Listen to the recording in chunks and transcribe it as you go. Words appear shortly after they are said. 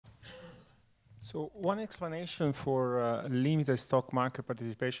So one explanation for limited stock market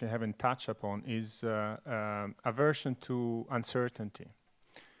participation you haven't touched upon is aversion to uncertainty.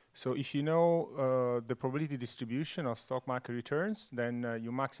 So if you know the probability distribution of stock market returns, then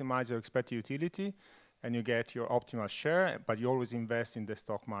you maximize your expected utility and you get your optimal share, but you always invest in the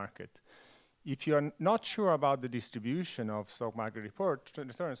stock market. If you're not sure about the distribution of stock market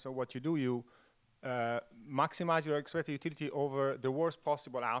returns, so what you do, you maximize your expected utility over the worst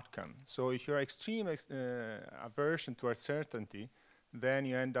possible outcome. So if you're extreme aversion to uncertainty, then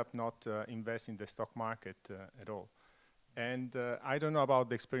you end up not investing in the stock market at all. And I don't know about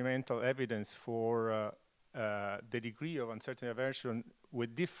the experimental evidence for the degree of uncertainty aversion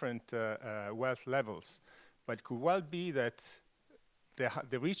with different wealth levels, but it could well be that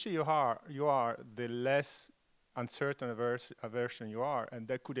the richer you are, the less uncertain aversion you are, and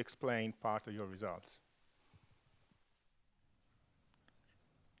that could explain part of your results.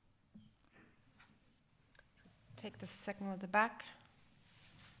 Take the second one at the back.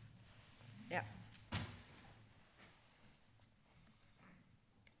 Yeah.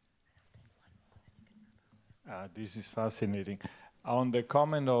 This is fascinating. On the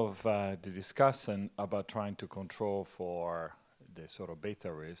comment of the discussant about trying to control for the sort of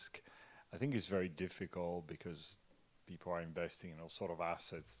beta risk, I think it's very difficult because people are investing in all sort of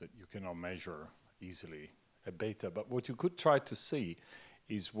assets that you cannot measure easily a beta. But what you could try to see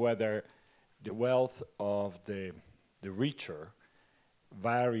is whether the wealth of the richer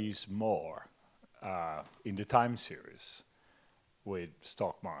varies more in the time series with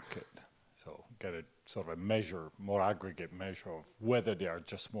stock market. So get a sort of a measure, more aggregate measure of whether they are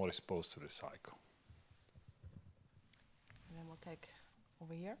just more exposed to the cycle. And then we'll take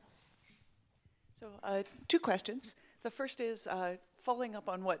over here. So 2 questions. The first is following up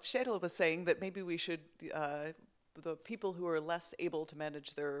on what Kjetil was saying, that maybe we should, the people who are less able to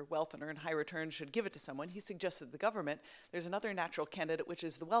manage their wealth and earn high returns should give it to someone. He suggested the government. There's another natural candidate, which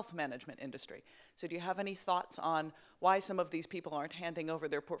is the wealth management industry. So do you have any thoughts on why some of these people aren't handing over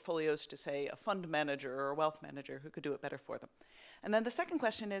their portfolios to, say, a fund manager or a wealth manager who could do it better for them? And then the second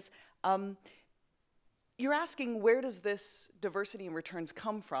question is, you're asking where does this diversity in returns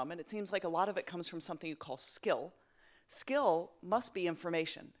come from? And it seems like a lot of it comes from something you call skill. Skill must be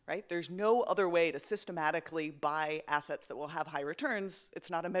information, right? There's no other way to systematically buy assets that will have high returns.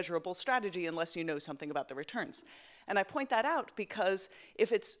 It's not a measurable strategy unless you know something about the returns. And I point that out because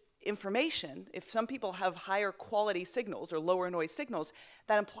if it's information, if some people have higher quality signals or lower noise signals,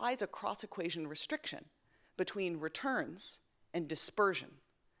 that implies a cross-equation restriction between returns and dispersion,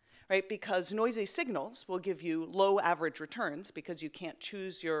 right? Because noisy signals will give you low average returns because you can't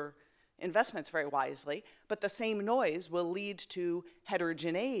choose your investments very wisely, but the same noise will lead to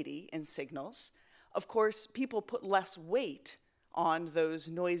heterogeneity in signals. Of course, people put less weight on those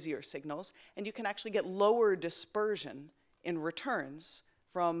noisier signals, and you can actually get lower dispersion in returns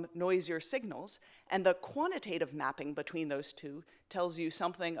from noisier signals, and the quantitative mapping between those two tells you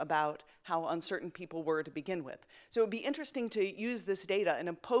something about how uncertain people were to begin with. So it would be interesting to use this data and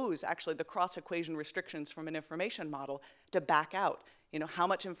impose actually the cross-equation restrictions from an information model to back out, you know, how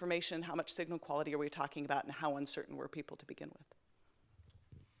much information, how much signal quality are we talking about, and how uncertain were people to begin with?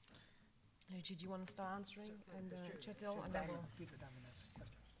 Luigi, do you want to start answering? And Kjetil, and then we'll...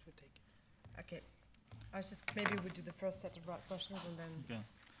 Okay. I was just, maybe we'll do the first set of questions and then... Okay.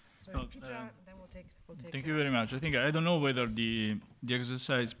 So Peter, then we'll take thank you very much. I don't know whether the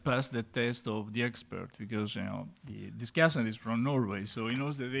exercise passed the test of the expert, because the discussant is from Norway, so he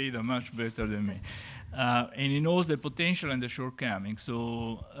knows the data much better than me, and he knows the potential and the shortcomings.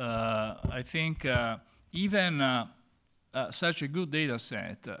 So I think even such a good data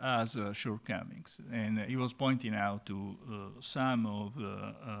set has shortcomings, and he was pointing out to some of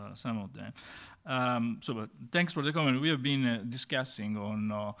them. But thanks for the comment. We have been discussing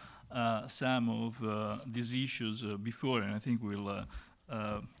on some of these issues before, and I think we'll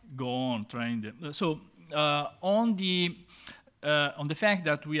go on trying them. So on the fact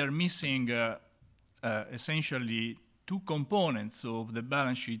that we are missing essentially 2 components of the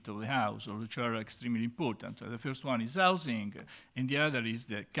balance sheet of the household, which are extremely important. The first one is housing, and the other is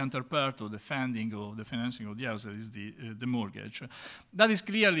the counterpart of the funding of the financing of the house, that is the mortgage. That is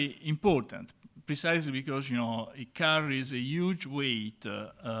clearly important, precisely because it carries a huge weight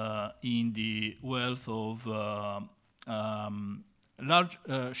in the wealth of large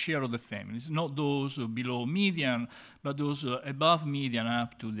share of the families, not those below median, but those above median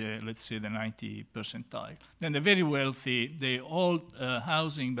up to the, let's say, the 90th percentile. Then the very wealthy, they hold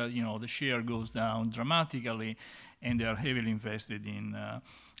housing, but the share goes down dramatically, and they are heavily invested in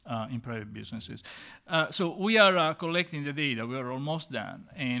private businesses. So we are collecting the data. We are almost done,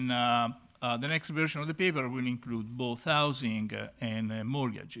 and the next version of the paper will include both housing and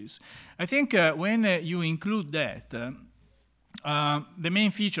mortgages. I think when you include that, the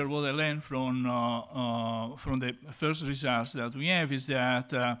main feature, what I learned from the first results that we have, is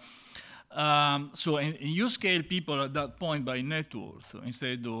that so you scale people at that point by net worth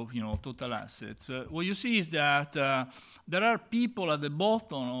instead of total assets. What you see is that there are people at the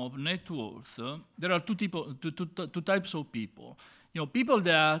bottom of net worth. There are two types of people. People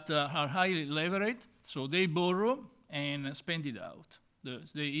that are highly leveraged, so they borrow and spend it out.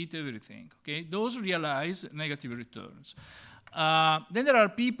 They eat everything. Okay, those realize negative returns. Then there are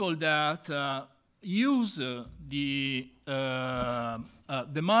people that use the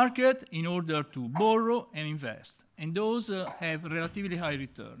market in order to borrow and invest, and those have relatively high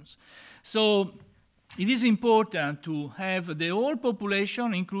returns. So it is important to have the whole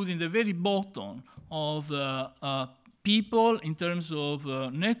population, including the very bottom of people in terms of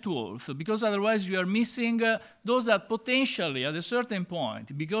net worth, because otherwise you are missing those that potentially at a certain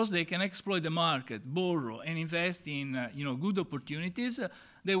point, because they can exploit the market, borrow and invest in good opportunities,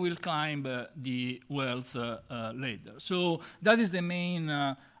 they will climb the wealth ladder. So that is the main,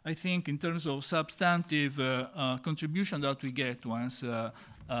 I think, in terms of substantive contribution that we get once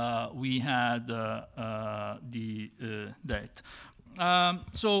we had that.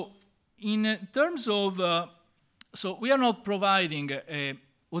 So in terms of so we are not providing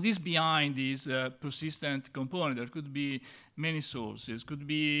what is behind this persistent component. There could be many sources, could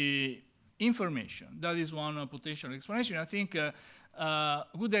be information. That is one potential explanation. I think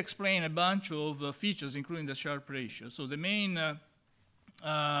would explain a bunch of features, including the Sharpe ratio. So the main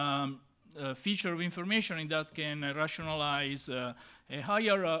feature of information in that can rationalize a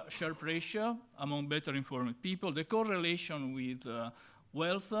higher Sharpe ratio among better informed people, the correlation with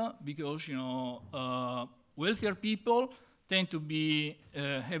wealth, because wealthier people tend to be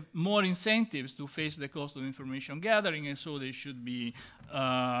have more incentives to face the cost of information gathering, and so they should be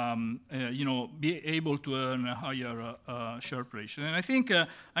be able to earn a higher Sharpe ratio. And I think I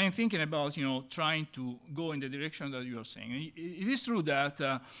am thinking about trying to go in the direction that you are saying. It is true that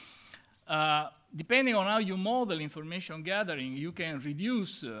depending on how you model information gathering, you can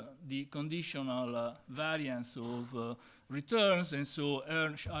reduce the conditional variance of returns, and so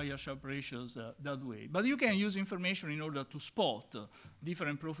earn higher Sharpe ratios that way. But you can use information in order to spot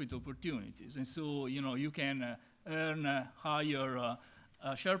different profit opportunities, and so you can earn higher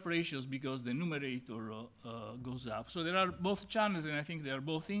Sharpe ratios because the numerator goes up. So there are both channels, and I think they are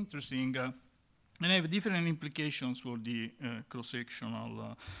both interesting. And have different implications for the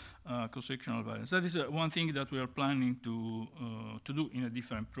cross-sectional variance. That is one thing that we are planning to do in a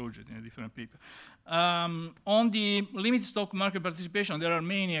different project, in a different paper. On the limited stock market participation, there are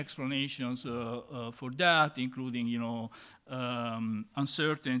many explanations for that, including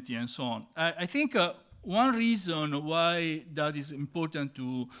uncertainty and so on. I think one reason why that is important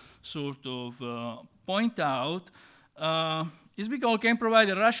to sort of point out is because it can provide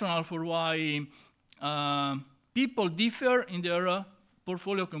a rationale for why people differ in their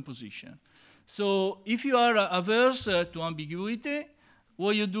portfolio composition. So if you are averse to ambiguity,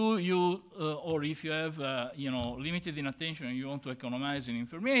 what you do, or if you have limited in attention and you want to economize in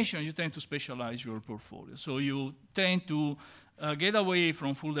information, you tend to specialize your portfolio. So you tend to get away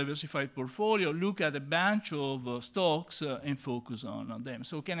from full diversified portfolio, look at a bunch of stocks and focus on them.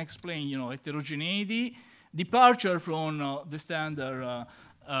 So it can explain heterogeneity, departure from the standard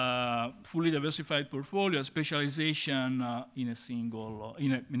fully diversified portfolio, specialization in a single,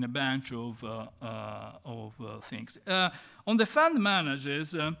 in a bunch of things. On the fund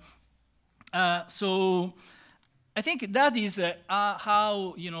managers, so I think that is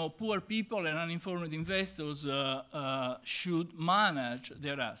how poor people and uninformed investors should manage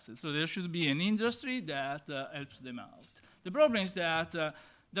their assets. So there should be an industry that helps them out. The problem is that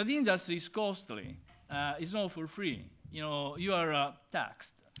that industry is costly. It's not for free. You are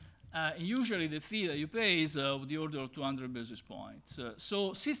taxed. Usually the fee that you pay is of the order of 200 basis points.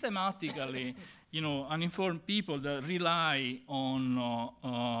 So systematically, uninformed people that rely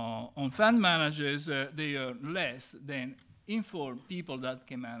on fund managers, they earn less than informed people that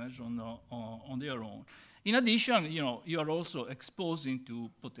can manage on their own. In addition, you are also exposing to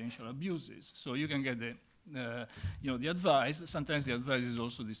potential abuses. So you can get the advice. Sometimes the advice is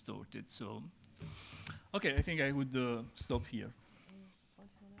also distorted. So. Okay, I think I would stop here.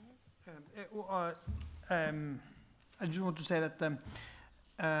 I just want to say that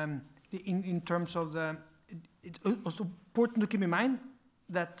in terms of it's also important to keep in mind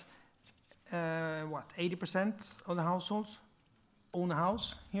that 80% of the households own a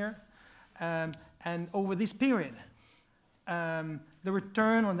house here, and over this period, the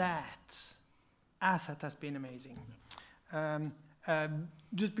return on that asset has been amazing.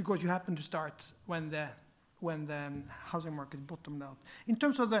 Just because you happen to start when the housing market bottomed out. In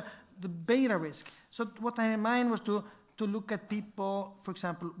terms of the beta risk, so what I had in mind was to look at people, for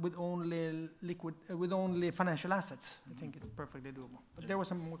example, with only financial assets. I think it's perfectly doable. But there were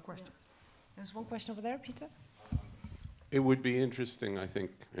some more questions. There's one question over there, Peter. It would be interesting, I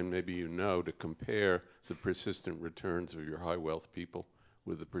think, and maybe you know, to compare the persistent returns of your high wealth people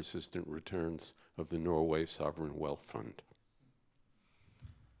with the persistent returns of the Norway Sovereign Wealth Fund.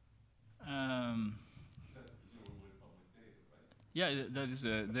 Yeah, that is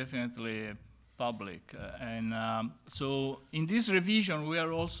definitely public. So in this revision, we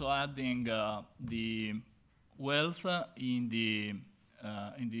are also adding the wealth in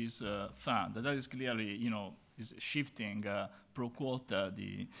this fund. That is clearly, is shifting pro quota.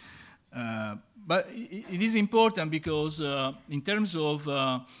 But it is important because in terms of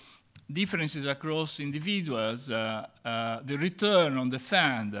differences across individuals, the return on the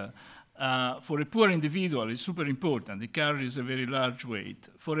fund for a poor individual is super important. It carries a very large weight.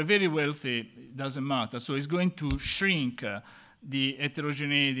 For a very wealthy, it doesn't matter. So it's going to shrink the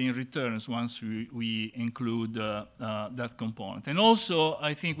heterogeneity in returns once we include that component. And also,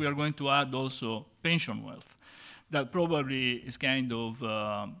 I think we are going to add also pension wealth. That probably is kind of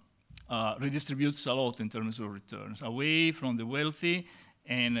redistributes a lot in terms of returns, away from the wealthy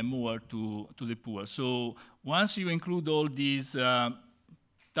and more to the poor. So once you include all these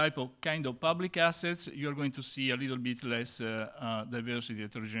kind of public assets, you're going to see a little bit less diversity,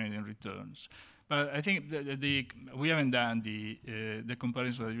 heterogeneity in returns. But I think we haven't done the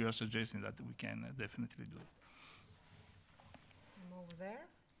comparison that you are suggesting that we can definitely do it. Over there,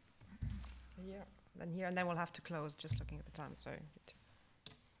 here, then here, and then we'll have to close. Just looking at the time, sorry.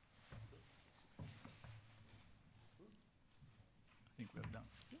 I think we're done.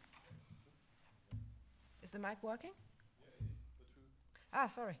 Is the mic working? Ah,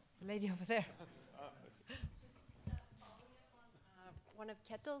 sorry, the lady over there. One of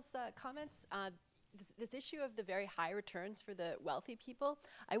Kjetil's comments, this issue of the very high returns for the wealthy people,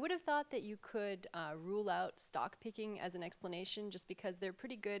 I would have thought that you could rule out stock picking as an explanation just because they're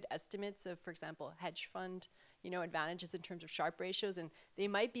pretty good estimates of, for example, hedge fund, advantages in terms of Sharpe ratios, and they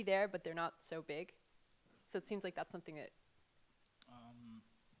might be there, but they're not so big. So it seems like that's something that...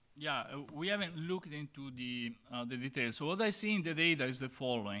 Yeah, we haven't looked into the details. So what I see in the data is the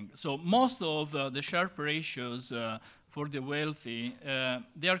following. So most of the Sharpe ratios for the wealthy,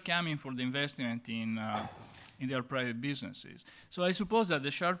 they are coming from the investment in their private businesses. So I suppose that the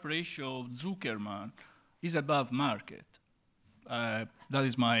Sharpe ratio of Zuckerman is above market. That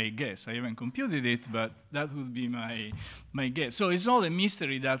is my guess. I haven't computed it, but that would be my guess. So it's not a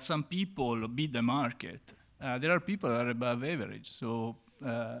mystery that some people beat the market. There are people that are above average. So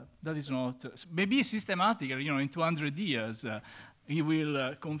that is not, maybe systematically, in 200 years, it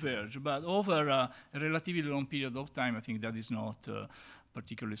will converge. But over a relatively long period of time, I think that is not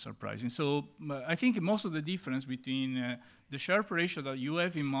particularly surprising. So I think most of the difference between the Sharpe ratio that you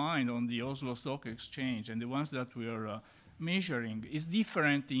have in mind on the Oslo Stock Exchange and the ones that we are measuring is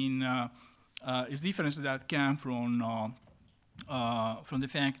different is difference that come from the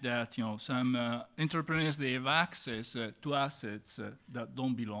fact that some entrepreneurs, they have access to assets that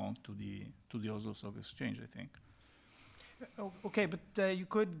don't belong to the Oslo Stock Exchange, I think. Okay, but you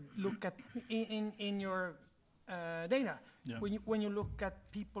could look at in your data, yeah. when you look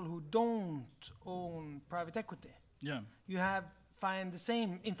at people who don't own private equity, yeah. you find the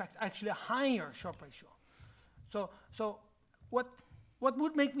same, in fact, actually a higher Sharpe ratio. So what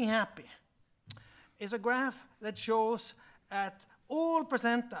would make me happy is a graph that shows that all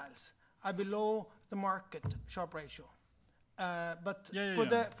percentiles are below the market Sharpe ratio, but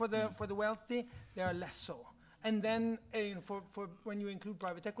for the wealthy, they are less so. And then for when you include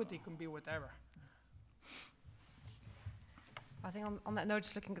private equity, it can be whatever. I think on that note,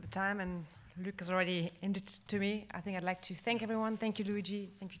 just looking at the time, and Luc has already ended to me, I think I'd like to thank everyone. Thank you,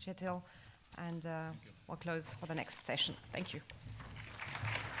 Luigi. Thank you, Kjetil. And we'll close for the next session. Thank you.